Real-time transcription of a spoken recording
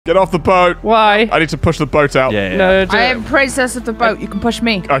Get off the boat. Why? I need to push the boat out. Yeah. No, I am princess of the boat. You can push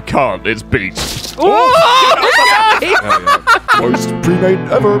me. I can't. It's beach. Worst Premade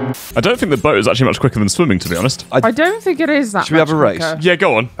Ever. I don't think the boat is actually much quicker than swimming, to be honest. I don't think it is that. Should we have a race? quicker. Yeah,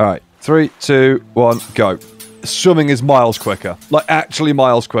 go on. All right. 3, 2, 1, go. Swimming is miles quicker. Like, actually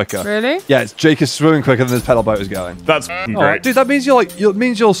miles quicker. Really? Yeah, Jake is swimming quicker than his pedal boat is going. That's great. Dude, that means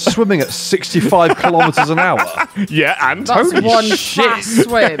you're swimming at 65 kilometers an hour. Yeah, and? That's Holy one shit. fast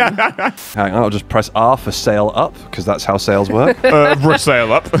swim. Hang on, I'll just press R for sail up, because that's how sails work.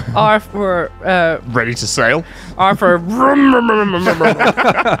 Sail up. R for Ready to sail. R for.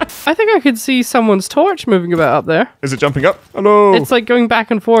 I think I could see someone's torch moving about up there. Is it jumping up? Hello. It's like going back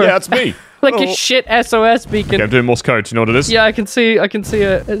and forth. Yeah, it's me. Like Hello. a shit SOS beacon. Okay, I'm doing Morse code. Do you know what it is? Yeah, I can see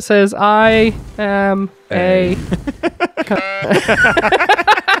it. It says I am a.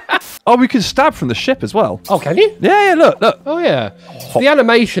 Oh, we can stab from the ship as well. Oh, can you? Yeah, look. Oh, yeah. The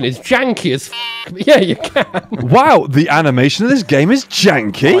animation is janky as f***. But yeah, you can. Wow, the animation of this game is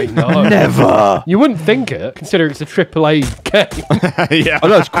janky. I know. Never. You wouldn't think it, considering it's a AAA game. Yeah. Oh,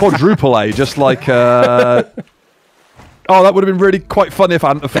 no, it's quadruple A, just like... Oh, that would have been really quite funny if I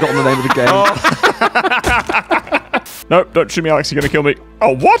hadn't forgotten the name of the game. No, don't shoot me, Alex. You're going to kill me.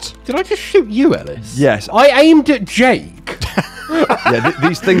 Oh, what? Did I just shoot you, Ellis? Yes. I aimed at Jake. Yeah,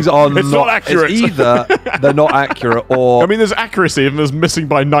 these things are not accurate. It's either they're not accurate or... I mean, there's accuracy and there's missing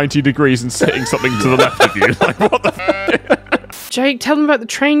by 90 degrees and hitting something to the left of you. Like, what the f***? Jake, tell them about the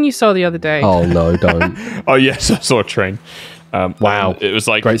train you saw the other day. Oh, no, don't. Oh, yes, I saw a train. Wow. It was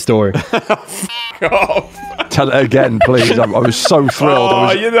like... Great story. Oh, Tell it again, please. I was so thrilled.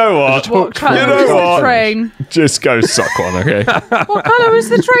 oh you know what? What colour You know is what? the train? Just go suck one, okay? What colour is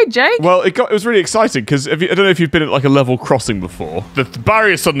the train, Jake? Well, it was really exciting because I don't know if you've been at like a level crossing before. The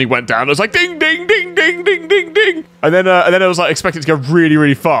barrier suddenly went down. It was like ding, ding, ding, ding, ding, ding, ding, and then I was like expecting it to go really,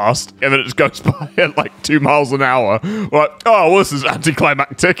 really fast, and then it just goes by at like 2 miles an hour. We're like, oh, well, this is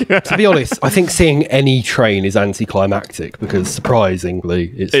anticlimactic. To be honest, I think seeing any train is anticlimactic because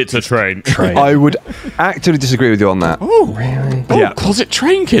surprisingly, It's a train. I would actively disagree with you on that. Oh, really? Oh, Yeah. closet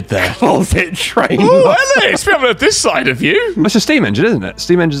train kid there. Closet train. Oh, Ellis, we haven't heard this side of you. It's a steam engine, isn't it?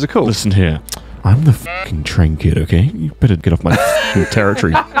 Steam engines are cool. Listen here. I'm the fucking train kid, okay? You better get off my fucking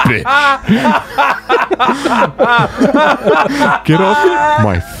territory, bitch. Get off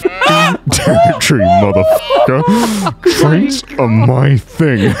my fucking territory, motherfucker. Trains are my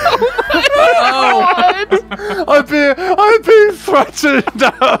thing. I'm being threatened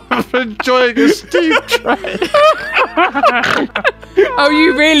of enjoying a steam train. Oh,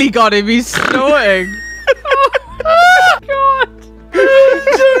 you really got him. He's snorting. God.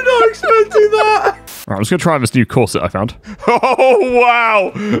 I'm not expecting that. Right, I'm just going to try this new corset I found. Oh,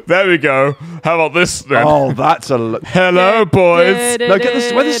 wow. There we go. How about this then? Oh, that's a... Hello, boys. No, get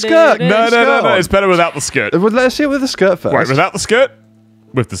the with the skirt. No. It's better without the skirt. Let's see it with the skirt first. Right, without the skirt?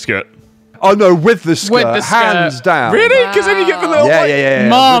 With the skirt. Oh, no, with the skirt. With the skirt. Hands down. Really? Because then you get the little... like, Yeah.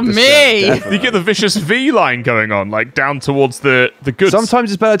 Mom, with the skirt, me. definitely. you get the vicious V line going on, like down towards the goods.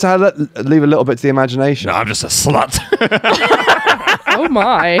 Sometimes it's better to leave a little bit to the imagination. No, I'm just a slut. Oh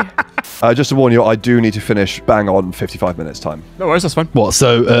my. Just to warn you, I do need to finish bang on 55 minutes time. No worries, that's fine. What,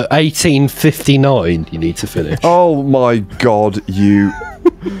 so 1859 you need to finish? Oh my god,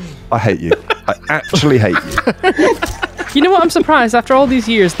 I hate you. I actually hate you. You know what? I'm surprised. After all these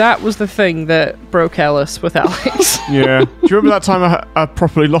years, that was the thing that broke Ellis with Alex. Yeah. Do you remember that time I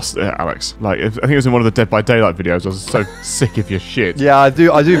properly lost it, Alex? Like, I think it was in one of the Dead by Daylight videos. I was so sick of your shit. Yeah, I do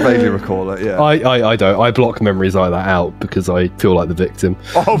vaguely recall it, yeah. I don't. I block memories like that out because I feel like the victim.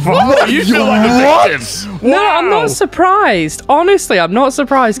 Oh, what? You feel like the victim? Wow. No, I'm not surprised. Honestly, I'm not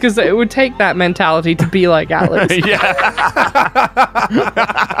surprised because it would take that mentality to be like Alex. Yeah.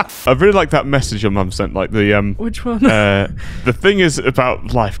 I really like that message your mum sent. Like the Which one? the thing is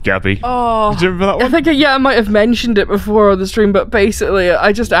about life, Gabby. Oh, Do you remember that one? I think I might have mentioned it before on the stream, but basically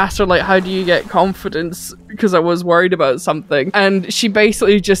I just asked her like, how do you get confidence? Because I was worried about something, and she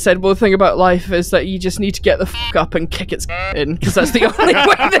basically just said, well, the thing about life is that you just need to get the fuck up and kick its in, because that's the only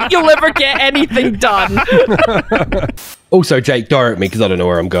way that you'll ever get anything done. Also, Jake, direct me because I don't know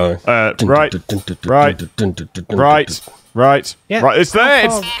where I'm going. Right. Yeah. Right. It's there.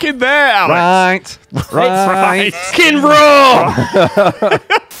 It's fucking there, Alex. Right. Skin raw!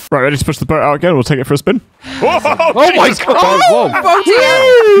 Right, ready to push the boat out again? We'll take it for a spin. Whoa, Oh my god! Whoa!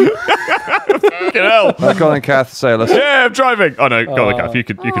 fucking hell. Go on, Kath, say us. Yeah, I'm driving. Oh no, go on, Kath. You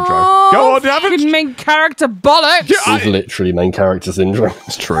can drive. Go on, have Fucking it. main character bollocks. Yeah, It's literally main character syndrome.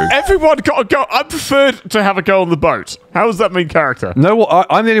 It's true. Everyone got to go. I preferred to have a go on the boat. How is that main character? No, well,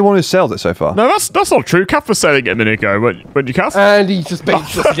 I'm the only one who's sailed it so far. No, that's not true. Kath was saying it a minute ago. Weren't you, Kath? And he just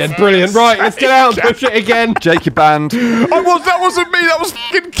beats us again. Brilliant. Right, let's get out and push it again. Jake, you're banned. That wasn't me. That was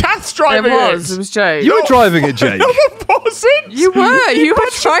fucking Kath driving it. It was Jake. You were driving it, Jake. No, it wasn't. You were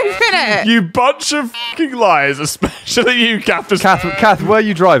driving it. You bunch of fucking liars, especially you, Kath. Kath, were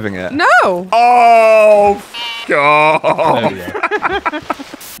you driving it? No. Oh, God.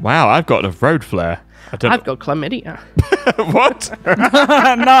 Wow, I've got a road flare. I've got chlamydia. What?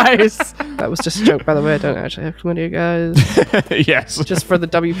 Nice. That was just a joke, by the way. I don't actually have chlamydia, guys. Yes. Just for the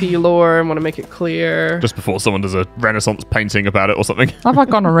WPE lore and want to make it clear. Just before someone does a Renaissance painting about it or something. Have I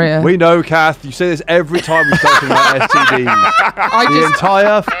gonorrhea? We know, Kath. You say this every time we start talking about STDs. The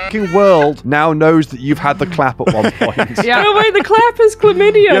entire fucking world now knows that you've had the clap at one point. Yeah. No, wait, the clap is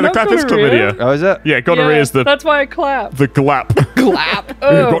chlamydia. Yeah, the not clap is gonorrhea. chlamydia. Oh, is it? Yeah, gonorrhea is the That's why I clap. glap. Glap. You've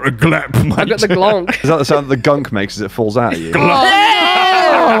Oh, got a glap, mate. I've got the glonk. Is that the sound that the gunk makes as it falls out of you?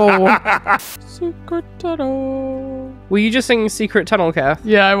 Oh. Secret tunnel. Were you just singing Secret Tunnel, Kath?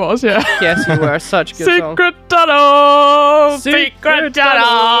 Yeah, I was, yeah. Yes, you were. Such a good song. Secret tunnel! Secret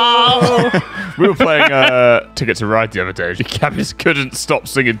tunnel! We were playing Ticket to Ride the other day. Gabby couldn't stop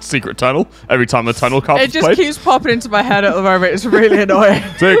singing Secret Tunnel every time the tunnel card It was just played. keeps popping into my head at the moment. It's really annoying.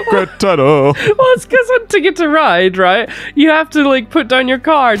 Secret Tunnel. Well, it's because on Ticket to Ride, right, you have to, like, put down your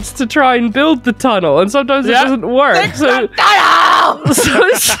cards to try and build the tunnel, and sometimes it doesn't work. So as soon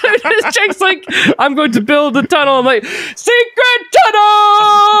as Jake's like, I'm going to build a tunnel, I'm like, Secret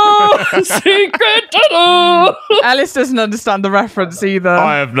Tunnel! Secret Tunnel! Ellis doesn't understand the reference either.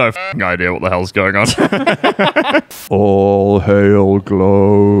 I have no f***ing idea what the hell's going on. All hail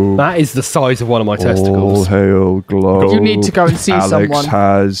glow. That is the size of one of my All testicles. hail glow. You need to go and see Alex someone.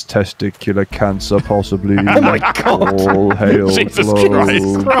 has testicular cancer, possibly. Oh my God. All hail Jesus glow.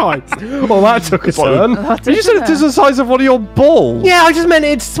 Christ. Right. Well, that took a turn. You just said it is the size of one of your balls. Yeah, I just meant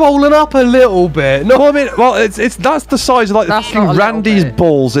it's swollen up a little bit. No, I mean, well, that's the size of like the That's not a fucking little Randy's bit.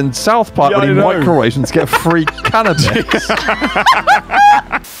 balls in South Park Yeah, when he I know. microwaves and to get free cannabis.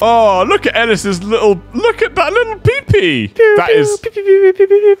 Oh, look at Ellis's little... Look at that little pee-pee. That is...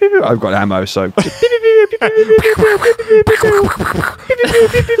 I've got ammo, so Is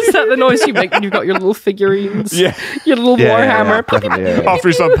that the noise you make when you've got your little figurines? Yeah. Your little Warhammer? definitely, yeah. After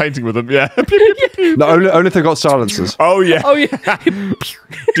you start painting with them, yeah. No, only if they've got silencers. Oh, yeah. Oh, yeah. Do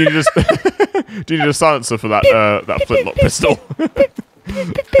you just... Do you need a silencer for that that flintlock pistol?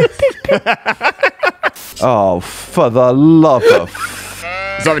 Oh, for the love of...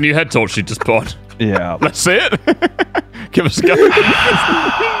 Is that the new head torch you just put on? Yeah. Let's see it. Give us a go.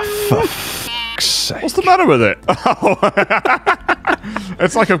 Sake. What's the matter with it? Oh.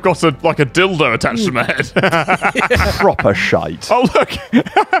 It's like I've got a dildo attached to my head. Proper shite. Oh, look.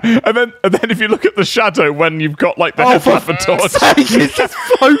 and then if you look at the shadow when you've got like the headlamp and torch. It's just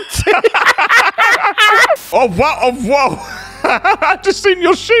floating. Oh, wow. Oh, whoa. I've just seen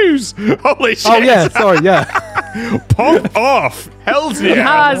your shoes. Holy shit. Oh, yeah, sorry, yeah. Pop off. Hell's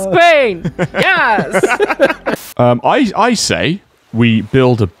yeah. Yes, Queen! Yes! I say we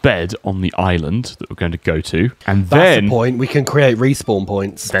build a bed on the island that we're going to go to, and That's the point. We can create respawn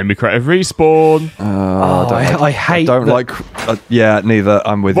points. then we create a respawn. I hate Don't that- like... yeah, neither.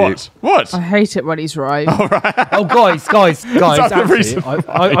 I'm with you. What? I hate it when he's right. Oh, guys, that the actually, reason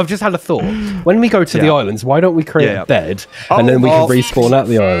I've just had a thought. When we go to the islands, why don't we create Yeah. a bed, and then we can respawn at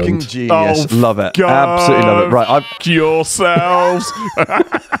the Fucking island? genius. Oh, love it. God. Absolutely love it. Right, F yourselves.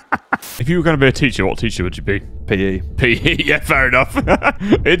 If you were going to be a teacher, what teacher would you be? PE. PE, yeah, fair enough.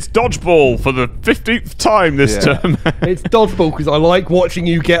 It's dodgeball for the 15th time this Yeah. term. It's dodgeball because I like watching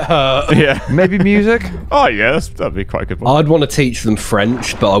you get hurt. Yeah. Maybe music? Oh, yeah, that'd be quite a good one. I'd want to teach them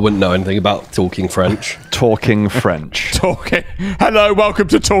French, but I wouldn't know anything about talking French. Talking French. Talking. Hello, welcome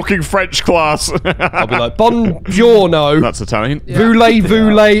to Talking French class. I'll be like, Buongiorno. That's Italian. Voulez,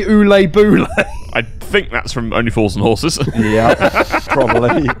 voulez, oulez, boulez. I think that's from Only Fools and Horses. Yeah,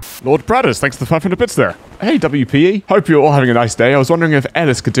 probably. Lord Bradders, thanks for the 500 bits there. Hey, WPE. Hope you're all having a nice day. I was wondering if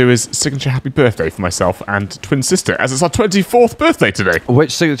Ellis could do his signature happy birthday for myself and twin sister, as it's our 24th birthday today.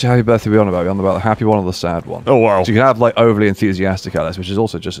 Which signature happy birthday are we on about? Are we on about the happy one or the sad one? Oh, wow. So you can have like overly enthusiastic Ellis, which is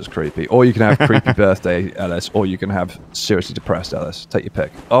also just as creepy. Or you can have creepy birthday Ellis, or you can have seriously depressed Ellis. Take your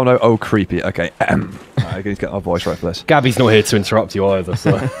pick. Oh no, oh creepy. Okay. I need to get my voice right for this. Gabby's not here to interrupt you either,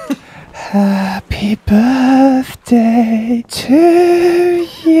 so... Happy birthday to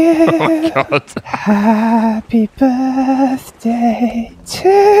you. Oh, God. Happy birthday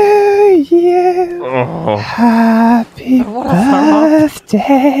to you. Oh. Happy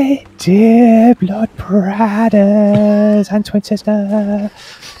birthday, dear blood brothers and twin sister.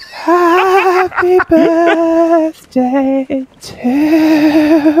 Happy birthday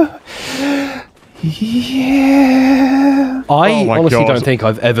to you. I my honestly God. don't think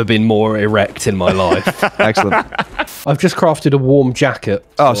I've ever been more erect in my life. Excellent. I've just crafted a warm jacket.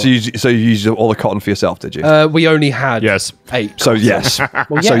 Oh, so you used all the cotton for yourself, did you? We only had Yes. 8. So yes.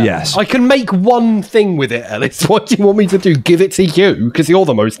 Well, So yeah. yes. I can make one thing with it, Ellis. What do you want me to do? Give it to you? Because you're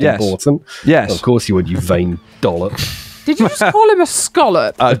the most Yes. important. Yes. Of course you would, you vain dollop. Did you just call him a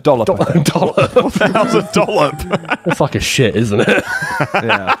scallop? Dollop. Dollop. That was a dollop. That's like a shit, isn't it?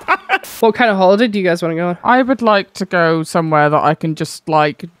 Yeah. What kind of holiday do you guys want to go on? I would like to go somewhere that I can just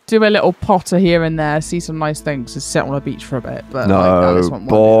like do a little potter here and there, see some nice things, and sit on a beach for a bit. But like, I just No, want one.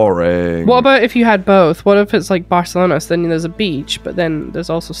 boring. What about if you had both? What if it's like Barcelona, so then there's a beach, but then there's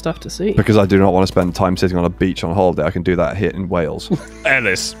also stuff to see? Because I do not want to spend time sitting on a beach on holiday. I can do that here in Wales.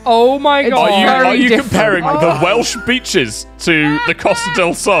 Ellis, Oh my It's god. are you different. comparing the Welsh beaches to the Costa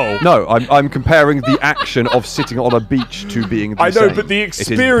del Sol? No, I'm comparing the action of sitting on a beach to being the I know, same. but the It is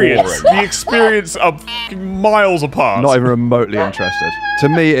boring. the experience are fucking miles apart. Not even remotely interested. To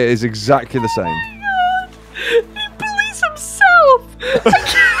me, it is exactly the same. He believes himself.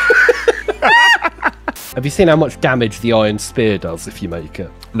 Have you seen how much damage the iron spear does if you make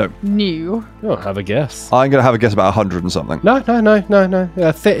it? No. New. Oh, have a guess. I'm going to have a guess about 100 and something. No.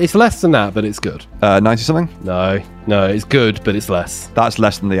 It's less than that, but it's good. 90 something? No, it's good, but it's less. That's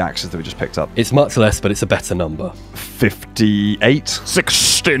less than the axes that we just picked up. It's much less, but it's a better number. 58?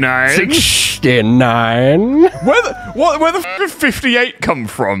 69. 69. Where the f- did 58 come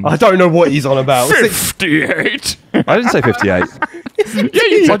from? I don't know what he's on about. 58. I didn't say 58. Yeah,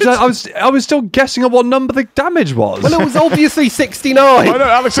 you did. I was still guessing at what number the damage was. Well, it was obviously 69. I know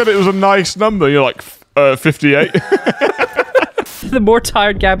Alex said it was a nice number. You're like 58. The more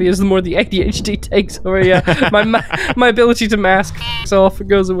tired Gabby is, the more the ADHD takes over. Yeah, my ability to mask off, it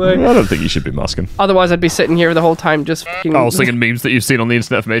goes away. I don't think you should be masking. Otherwise, I'd be sitting here the whole time just fucking Oh, singing memes that you've seen on the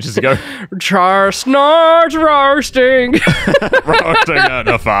internet from ages ago. chestnuts roasting. Roasting on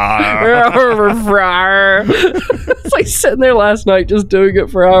a fire. It's like sitting there last night just doing it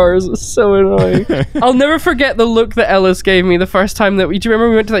for hours. It's so annoying. I'll never forget the look that Ellis gave me the first time that do you remember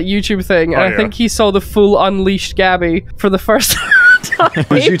we went to that YouTube thing? And Oh, I yeah. think he saw the full unleashed Gabby for the first time.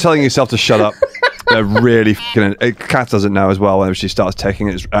 Was you telling yourself to shut up? Really fucking. Kat does it now as well. Whenever she starts taking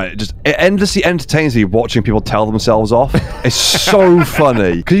it, it endlessly entertains me watching people tell themselves off. It's so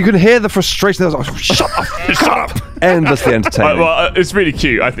funny because you can hear the frustration. They're like, shut up, shut up. Endlessly entertaining. Well, it's really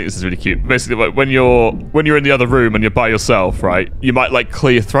cute. I think this is really cute. Basically, like, when you're in the other room and you're by yourself, right? You might like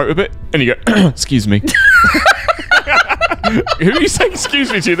clear your throat a bit, and you go, "Excuse me." Who are you saying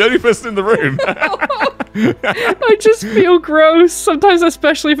excuse me to? The only person in the room. I just feel gross sometimes,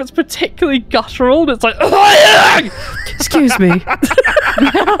 especially if it's particularly guttural. And it's like, excuse me.